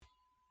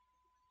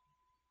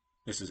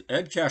This is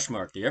Ed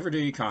Cashmark, the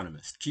Everyday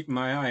Economist, keeping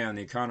my eye on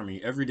the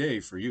economy every day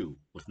for you,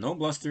 with no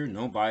bluster,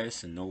 no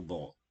bias, and no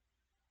bull.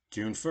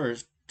 June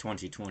 1st,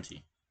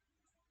 2020.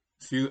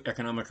 Few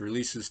economic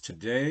releases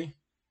today.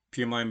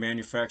 PMI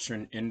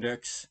Manufacturing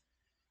Index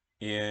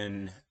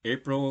in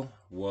April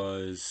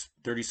was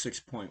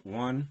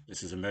 36.1.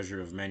 This is a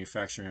measure of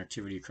manufacturing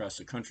activity across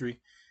the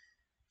country.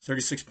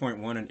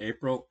 36.1 in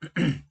April.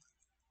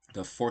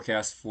 The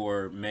forecast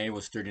for May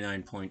was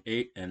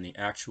 39.8, and the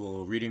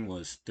actual reading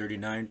was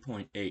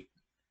 39.8.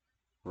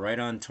 Right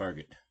on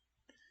target.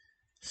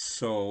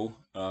 So,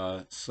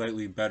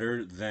 slightly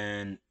better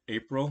than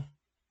April,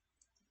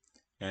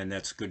 and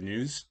that's good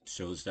news.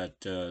 Shows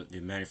that the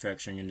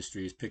manufacturing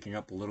industry is picking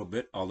up a little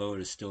bit, although it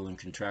is still in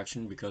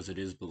contraction because it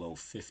is below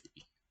 50.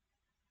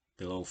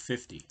 Below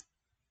 50.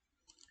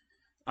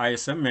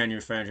 ISM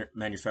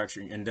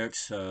Manufacturing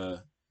Index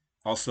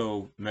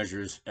also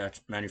measures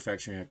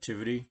manufacturing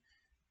activity.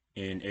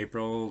 In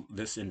April,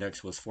 this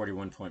index was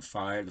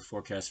 41.5. The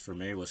forecast for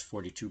May was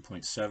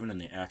 42.7,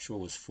 and the actual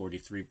was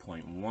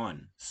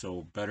 43.1.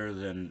 So better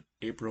than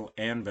April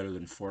and better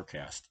than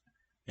forecast,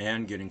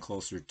 and getting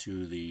closer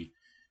to the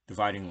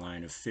dividing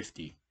line of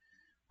 50,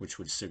 which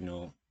would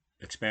signal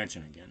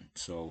expansion again.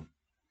 So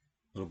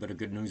a little bit of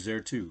good news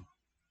there too.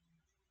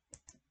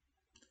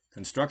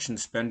 Construction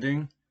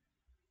spending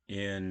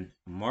in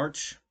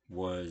March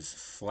was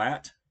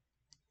flat,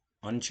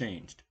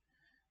 unchanged.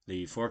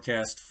 The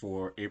forecast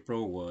for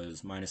April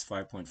was minus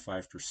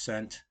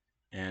 5.5%,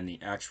 and the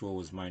actual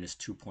was minus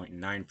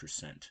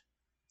 2.9%.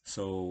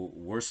 So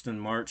worse than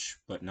March,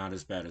 but not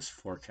as bad as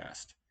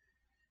forecast.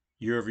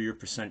 Year-over-year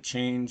percent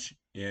change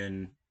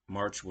in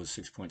March was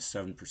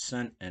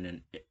 6.7%, and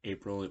in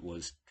April it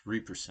was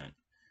 3%.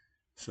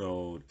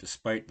 So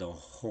despite the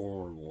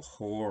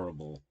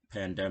horrible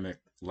pandemic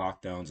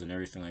lockdowns and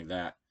everything like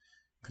that,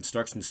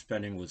 construction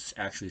spending was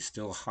actually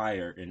still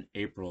higher in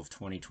April of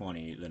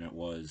 2020 than it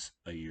was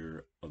a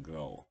year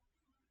ago.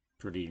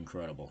 Pretty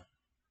incredible.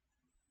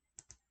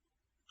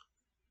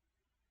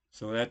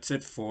 So that's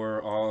it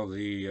for all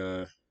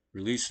the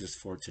releases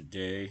for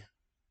today.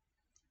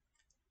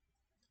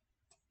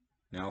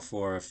 Now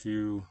for a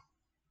few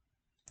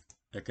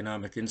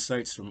economic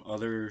insights from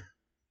other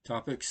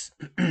topics.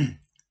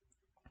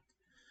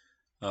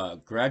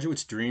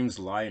 Graduates' dreams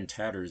lie in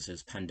tatters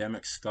as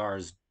pandemic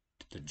scars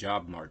the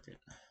job market.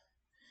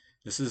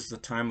 This is the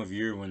time of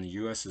year when the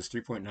U.S.'s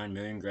 3.9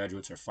 million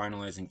graduates are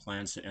finalizing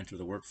plans to enter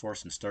the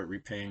workforce and start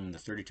repaying the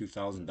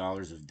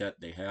 $32,000 of debt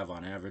they have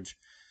on average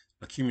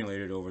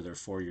accumulated over their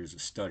 4 years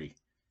of study.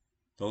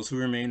 Those who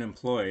remain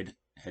employed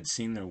had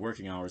seen their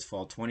working hours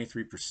fall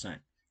 23%,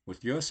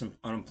 with U.S.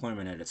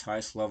 unemployment at its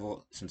highest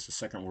level since the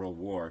Second World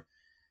War,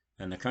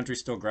 and the country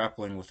still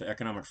grappling with the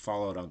economic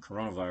fallout on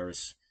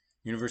coronavirus.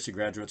 University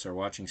graduates are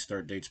watching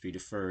start dates be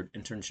deferred,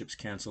 internships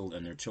canceled,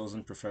 and their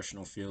chosen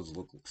professional fields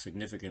look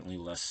significantly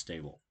less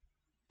stable.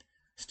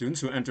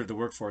 Students who entered the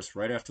workforce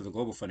right after the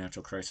global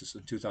financial crisis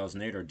in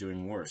 2008 are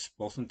doing worse,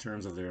 both in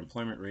terms of their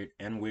employment rate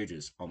and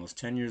wages, almost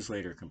 10 years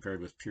later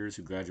compared with peers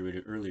who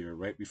graduated earlier,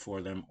 right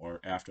before them, or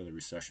after the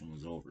recession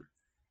was over.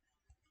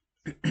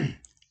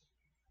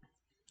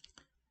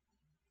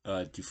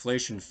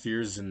 Deflation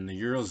fears in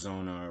the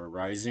Eurozone are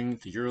rising.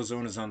 The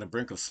Eurozone is on the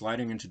brink of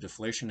sliding into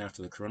deflation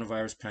after the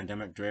coronavirus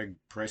pandemic dragged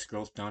price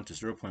growth down to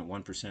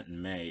 0.1%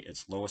 in May,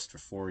 its lowest for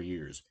 4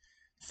 years.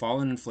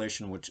 Fall in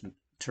inflation, which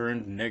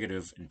turned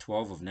negative in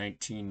 12 of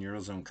 19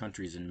 Eurozone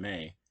countries in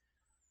May,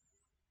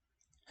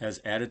 has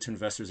added to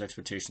investors'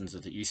 expectations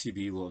that the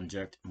ECB will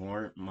inject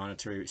more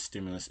monetary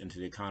stimulus into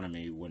the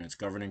economy when its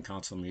governing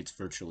council meets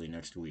virtually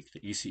next week. The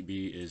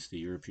ECB is the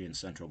European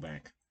Central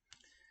Bank.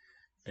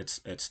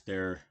 It's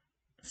their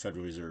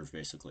Federal Reserve,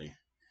 basically.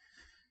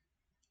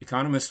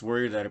 Economists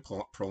worry that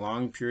a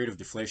prolonged period of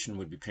deflation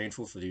would be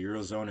painful for the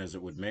Eurozone, as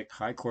it would make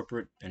high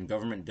corporate and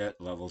government debt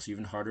levels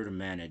even harder to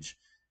manage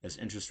as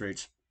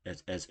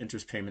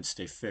interest payments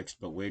stay fixed,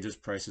 but wages,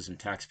 prices, and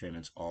tax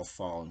payments all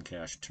fall in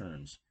cash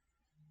terms.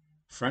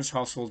 French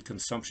household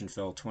consumption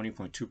fell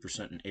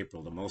 20.2% in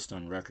April, the most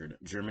on record.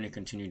 Germany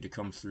continued to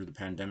come through the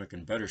pandemic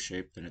in better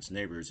shape than its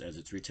neighbors, as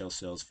its retail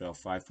sales fell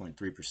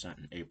 5.3%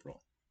 in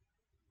April.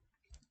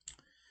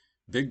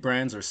 Big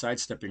brands are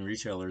sidestepping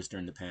retailers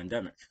during the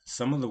pandemic.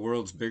 Some of the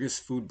world's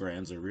biggest food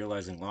brands are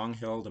realizing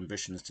long-held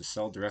ambitions to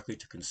sell directly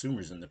to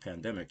consumers in the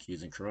pandemic,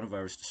 using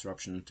coronavirus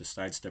disruption to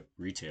sidestep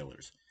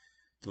retailers.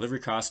 Delivery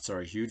costs are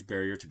a huge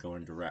barrier to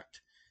going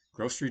direct.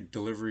 Grocery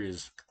delivery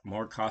is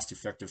more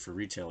cost-effective for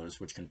retailers,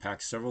 which can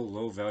pack several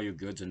low-value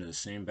goods into the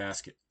same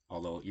basket,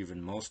 although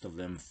even most of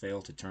them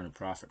fail to turn a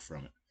profit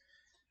from it.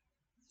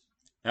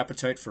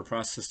 Appetite for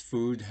processed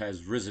food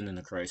has risen in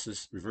the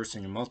crisis,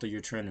 reversing a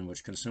multi-year trend in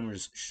which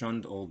consumers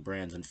shunned old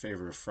brands in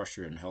favor of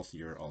fresher and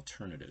healthier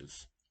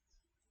alternatives.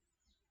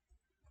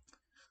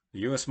 The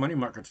U.S. money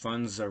market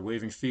funds are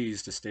waiving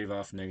fees to stave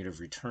off negative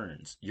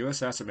returns.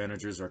 U.S. asset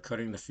managers are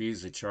cutting the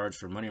fees they charge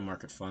for money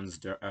market funds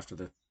after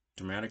the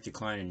dramatic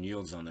decline in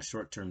yields on the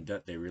short-term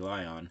debt they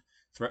rely on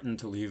threatened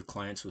to leave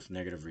clients with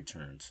negative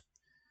returns.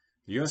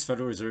 The U.S.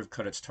 Federal Reserve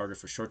cut its target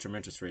for short-term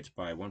interest rates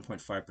by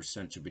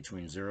 1.5% to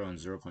between 0 and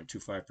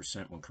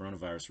 0.25% when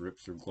coronavirus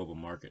ripped through global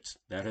markets.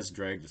 That has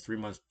dragged the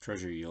 3-month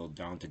Treasury yield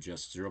down to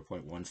just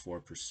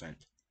 0.14%.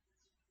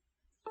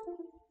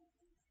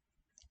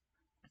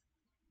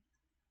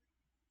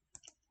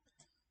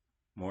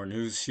 More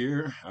news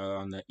here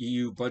on the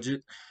EU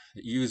budget.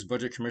 The EU's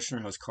budget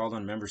commissioner has called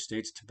on member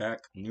states to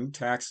back new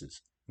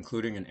taxes,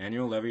 including an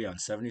annual levy on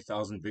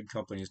 70,000 big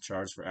companies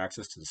charged for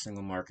access to the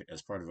single market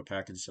as part of a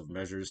package of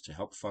measures to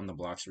help fund the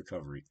bloc's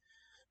recovery.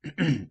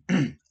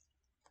 The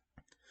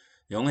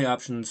only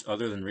options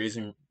other than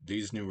raising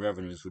these new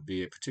revenues would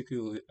be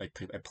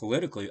a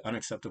politically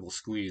unacceptable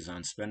squeeze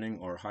on spending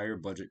or higher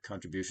budget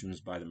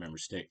contributions by the member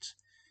states.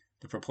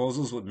 The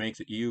proposals would make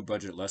the EU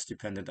budget less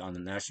dependent on the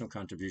national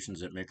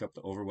contributions that make up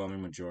the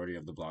overwhelming majority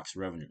of the bloc's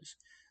revenues.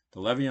 The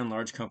levy on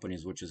large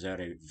companies, which is at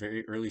a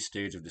very early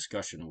stage of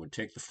discussion, would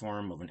take the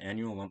form of an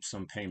annual lump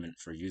sum payment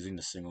for using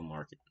the single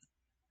market.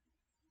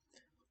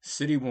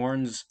 Citi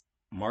warns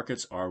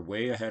markets are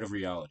way ahead of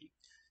reality.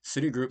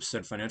 Citigroup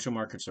said financial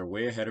markets are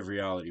way ahead of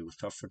reality with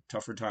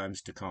tougher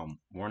times to come,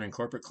 warning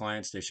corporate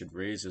clients they should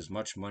raise as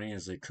much money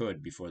as they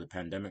could before the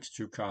pandemic's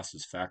true cost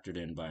is factored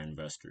in by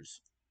investors.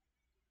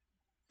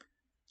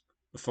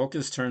 The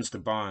focus turns to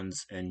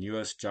bonds and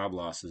U.S. job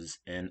losses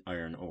and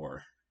iron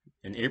ore.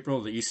 In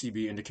April, the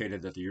ECB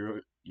indicated that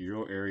the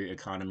Euro area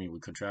economy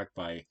would contract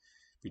by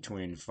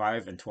between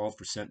 5 and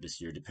 12% this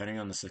year, depending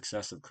on the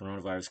success of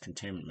coronavirus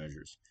containment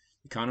measures.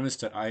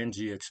 Economists at ING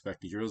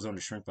expect the Eurozone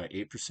to shrink by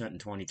 8% in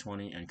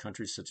 2020, and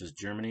countries such as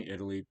Germany,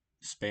 Italy,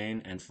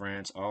 Spain, and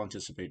France all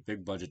anticipate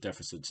big budget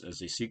deficits as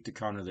they seek to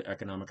counter the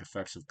economic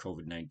effects of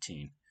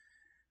COVID-19.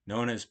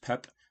 Known as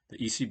PEP, the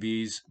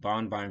ECB's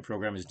bond buying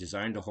program is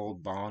designed to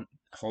hold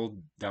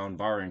down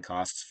borrowing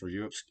costs for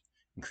Europe's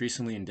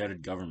increasingly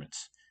indebted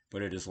governments,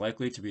 but it is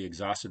likely to be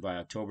exhausted by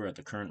October at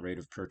the current rate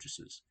of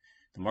purchases.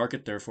 The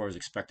market, therefore, is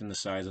expecting the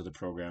size of the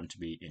program to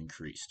be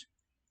increased.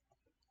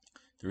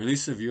 The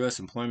release of U.S.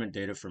 employment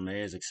data for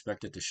May is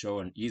expected to show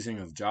an easing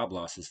of job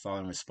losses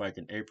following a spike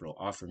in April,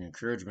 offering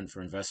encouragement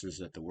for investors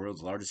that the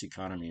world's largest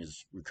economy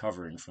is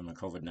recovering from the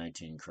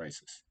COVID-19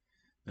 crisis.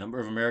 The number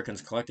of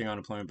Americans collecting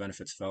unemployment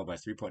benefits fell by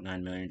 3.9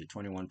 million to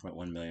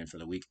 21.1 million for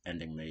the week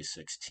ending May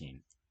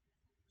 16.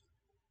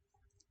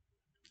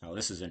 Now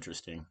this is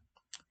interesting.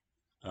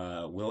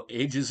 Will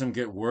ageism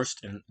get worse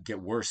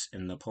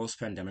in the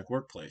post-pandemic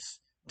workplace?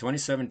 In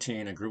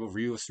 2017, a group of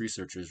U.S.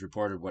 researchers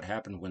reported what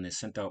happened when they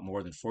sent out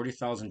more than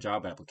 40,000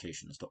 job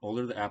applications. The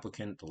older the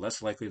applicant, the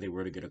less likely they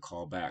were to get a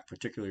call back,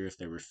 particularly if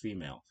they were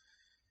female.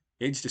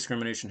 Age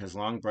discrimination has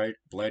long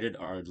blighted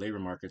our labor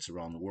markets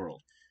around the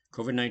world.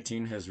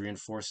 COVID-19 has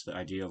reinforced the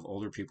idea of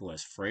older people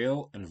as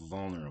frail and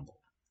vulnerable.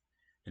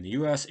 In the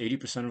U.S.,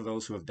 80% of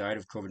those who have died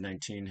of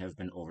COVID-19 have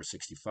been over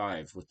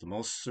 65, with the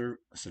most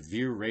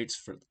severe rates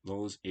for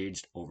those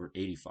aged over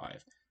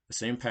 85. The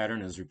same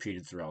pattern is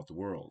repeated throughout the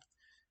world.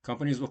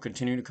 Companies will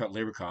continue to cut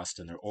labor costs,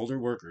 and their older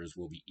workers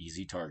will be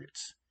easy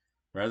targets.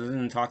 Rather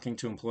than talking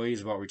to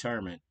employees about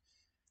retirement,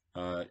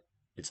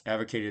 it's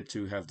advocated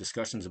to have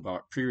discussions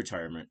about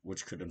pre-retirement,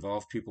 which could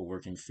involve people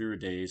working fewer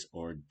days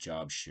or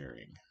job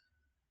sharing.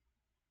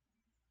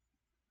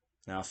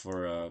 Now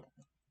for a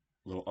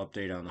little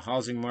update on the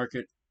housing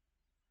market.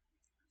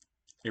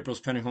 April's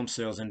pending home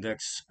sales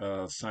index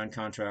of signed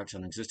contracts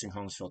on existing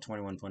homes fell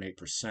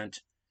 21.8%,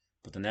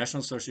 but the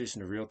National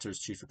Association of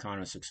Realtors chief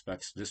economist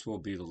expects this will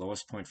be the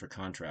lowest point for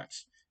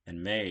contracts,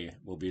 and May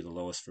will be the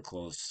lowest for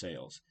closed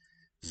sales.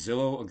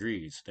 Zillow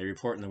agrees. They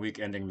report in the week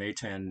ending May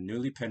 10,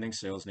 newly pending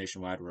sales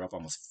nationwide were up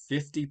almost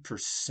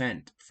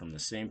 50% from the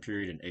same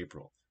period in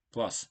April.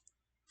 Plus,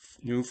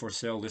 new for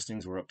sale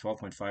listings were up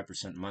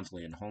 12.5%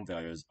 monthly, and home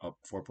values up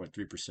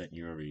 4.3%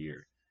 year over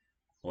year.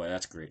 Boy,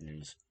 that's great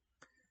news.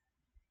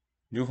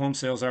 New home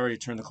sales already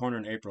turned the corner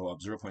in April,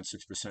 up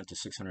 0.6% to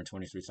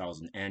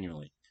 623,000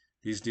 annually.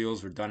 These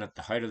deals were done at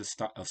the height of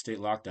state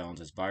lockdowns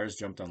as buyers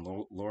jumped on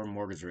lower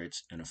mortgage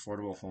rates and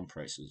affordable home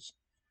prices.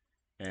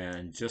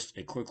 And just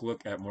a quick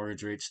look at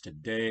mortgage rates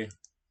today,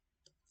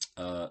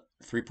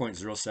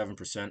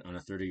 3.07% on a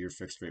 30-year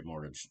fixed rate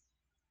mortgage.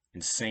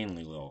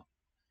 Insanely low.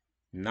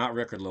 Not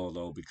record low,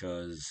 though,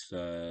 because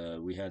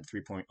we had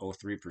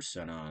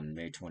 3.03% on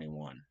May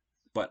 21.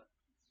 But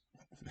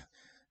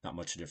not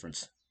much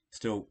difference.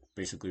 Still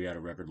basically at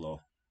a record low.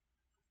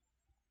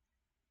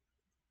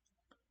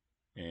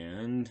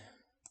 And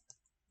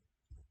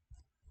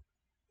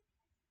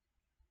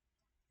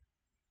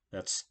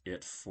that's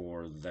it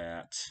for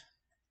that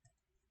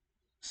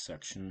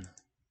section.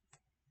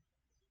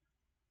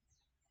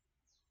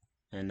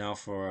 And now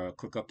for a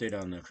quick update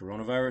on the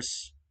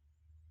coronavirus.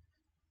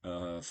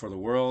 For the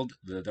world,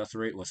 the death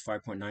rate was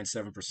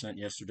 5.97%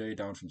 yesterday,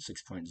 down from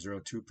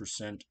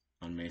 6.02%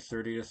 on May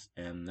 30th,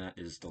 and that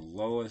is the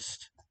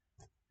lowest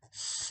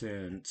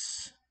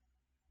since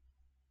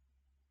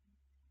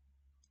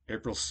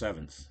April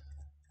 7th.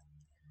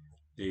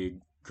 The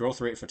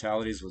growth rate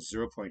fatalities was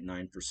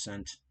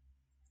 0.9%,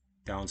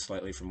 down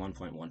slightly from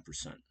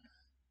 1.1%.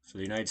 For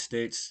the United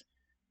States,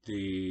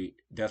 the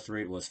death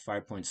rate was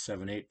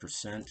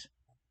 5.78%.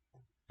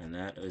 and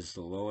that is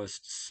the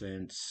lowest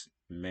since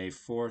May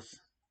 4th.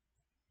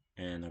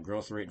 And the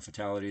growth rate in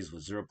fatalities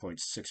was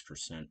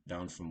 0.6%,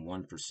 down from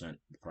 1%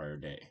 the prior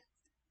day.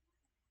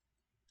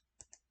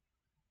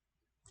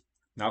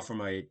 Now for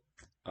my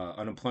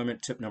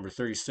unemployment tip number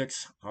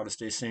 36, how to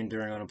stay sane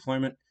during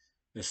unemployment.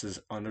 This is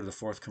under the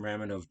fourth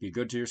commandment of be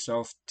good to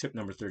yourself. Tip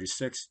number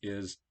 36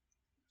 is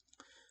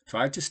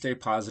try to stay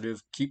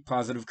positive, keep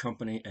positive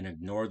company, and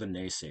ignore the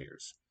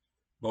naysayers.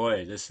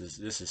 Boy, this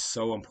is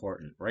so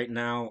important. Right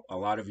now, a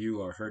lot of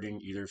you are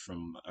hurting either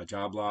from a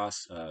job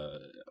loss,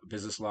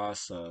 business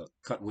loss,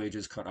 cut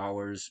wages, cut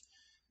hours,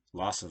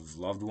 loss of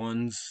loved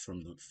ones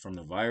from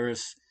the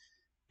virus,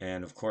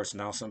 and of course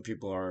now some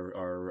people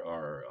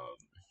are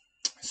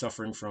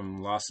suffering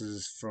from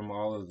losses from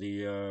all of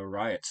the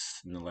riots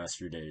in the last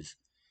few days.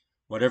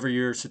 Whatever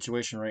your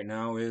situation right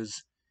now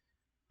is,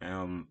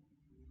 um,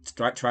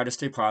 try to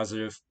stay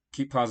positive,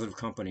 keep positive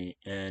company,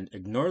 and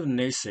ignore the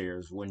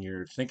naysayers when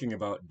you're thinking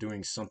about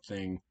doing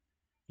something,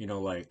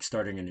 like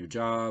starting a new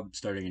job,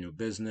 starting a new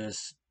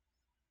business,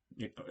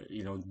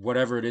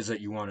 whatever it is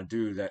that you want to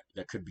do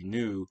that could be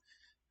new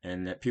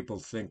and that people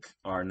think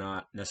are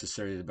not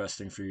necessarily the best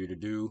thing for you to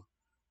do,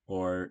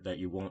 or that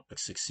you won't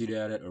succeed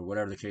at it, or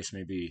whatever the case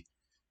may be.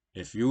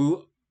 If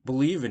you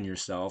believe in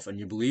yourself and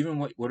you believe in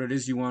what it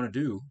is you want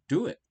to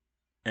do it.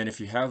 And if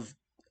you have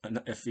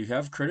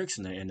critics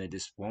and they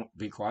just won't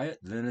be quiet,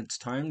 then it's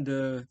time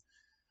to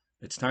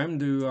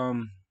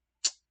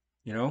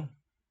you know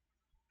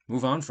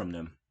move on from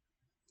them.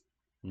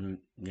 Mm,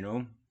 You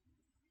know,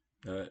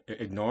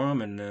 ignore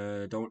them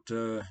and don't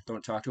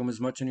talk to them as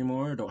much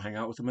anymore. Don't hang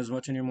out with them as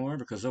much anymore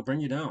because they'll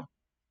bring you down.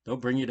 They'll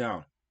bring you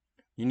down.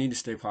 You need to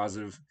stay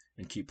positive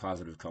and keep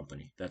positive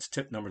company. That's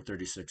tip number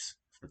 36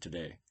 for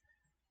today.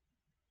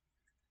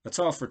 That's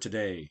all for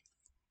today.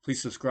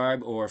 Please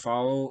subscribe or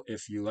follow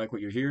if you like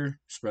what you hear.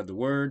 Spread the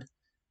word.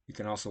 You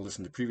can also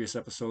listen to previous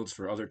episodes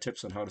for other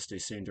tips on how to stay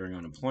sane during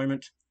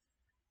unemployment.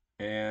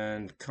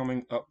 And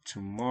coming up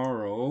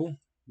tomorrow,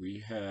 we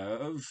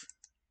have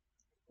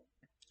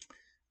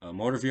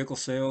motor vehicle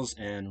sales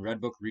and Red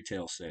Book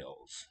retail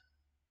sales.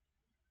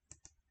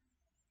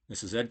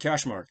 This is Ed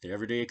Cashmark, the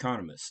Everyday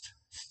Economist.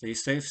 Stay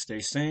safe, stay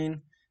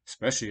sane,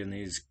 especially in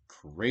these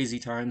crazy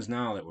times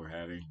now that we're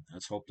having.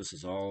 Let's hope this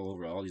is all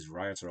over. All these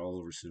riots are all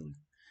over soon.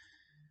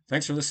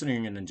 Thanks for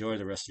listening and enjoy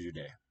the rest of your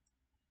day.